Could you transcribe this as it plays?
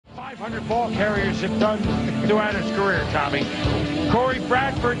500 ball carriers have done throughout his career, Tommy. Corey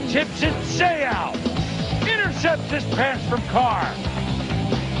Bradford tips it, say out. Intercepts this pass from Carr.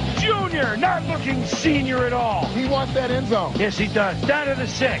 Junior, not looking senior at all. He wants that end zone. Yes, he does. Down to the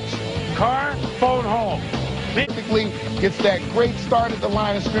 6. Carr, phone home. Typically gets that great start at the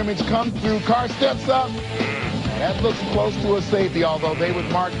line of scrimmage, comes through, Carr steps up. That looks close to a safety, although they would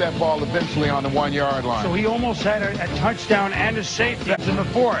mark that ball eventually on the 1-yard line. So he almost had a touchdown and a safety in the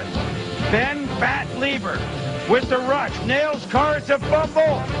 4th. Ben Bat Lieber with the rush. Nails Carr, it's a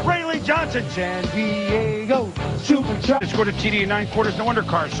fumble. Rayleigh Johnson, San Diego Superchargers. Scored a TD in 9 quarters. No wonder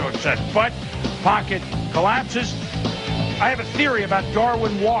Carr's so upset. But pocket collapses. I have a theory about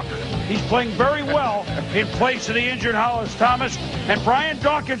Darwin Walker. He's playing very well in place of the injured Hollis Thomas. And Brian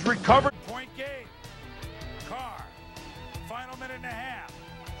Dawkins recovered. Point game. Carr, final minute and a half.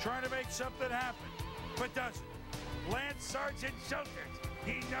 Trying to make something happen, but doesn't. Lance Sergeant Schulters,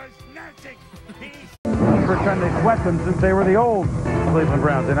 he knows nothing. First time they've swept them since they were the old Cleveland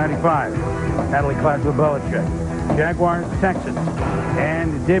Browns in '95. Natalie Clash with Belichick. Jaguars, Texans.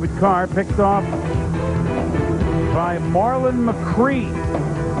 And David Carr picked off by Marlon McCree.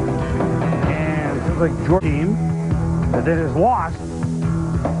 And this is like your team that has lost.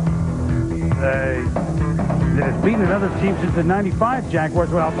 That has beaten another team since the '95 Jaguars.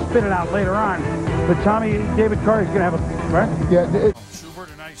 Well, I'll spit it out later on. But Tommy, David Carr is going to have a right. Yeah. Schubert,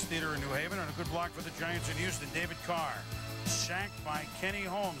 a nice theater in New Haven, and a good block for the Giants in Houston. David Carr sacked by Kenny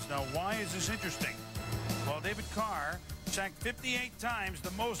Holmes. Now, why is this interesting? Well, David Carr sacked 58 times,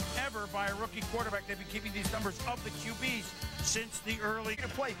 the most ever by a rookie quarterback. They've been keeping these numbers of the QBs since the early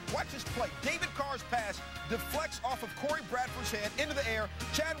play. Watch this play. David Carr's pass deflects off of Corey Bradford's hand into the air.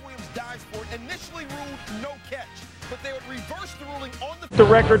 Chad Williams dives for it. Initially ruled no catch, but they would reverse the ruling on the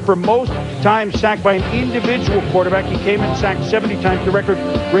record for most times sacked by an individual quarterback. He came in sacked 70 times. The record,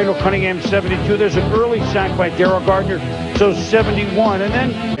 Randall Cunningham, 72. There's an early sack by Darryl Gardner, so 71. And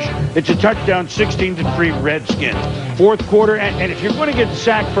then it's a touchdown, 16-3 Redskins. 4th quarter, and if you're going to get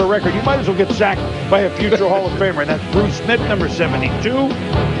sacked for a record, you might as well get sacked by a future Hall of Famer. That's Bruce Smith, number 72.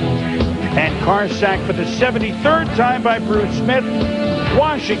 And Carr sacked for the 73rd time by Bruce Smith.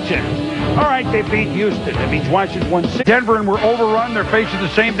 Washington. All right, they beat Houston. That means Washington won 6. Denver, and were overrun. They're facing the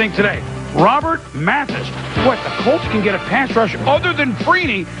same thing today. Robert Mathis. What, the Colts can get a pass rush other than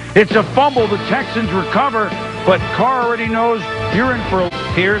Freeney. It's a fumble. The Texans recover, but Carr already knows you're in for a...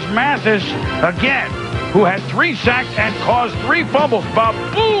 Here's Mathis again, who had 3 sacks and caused 3 fumbles. Bob,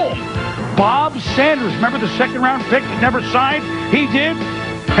 boom! Bob Sanders, remember the 2nd-round pick that never signed? He did,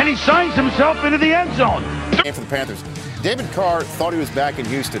 and he signs himself into the end zone. Game for the Panthers. David Carr thought he was back in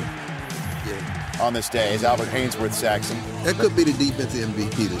Houston on this day as Albert Hainsworth sacks him. That could be the defensive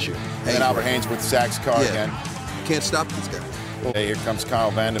MVP this year. And then Albert Hainsworth sacks Carr again. Can't stop these guys. Hey, here comes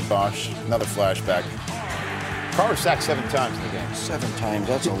Kyle Vanden Bosch. Another flashback. Carr was sacked 7 times in the game. 7 times,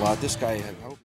 that's a lot. This guy had...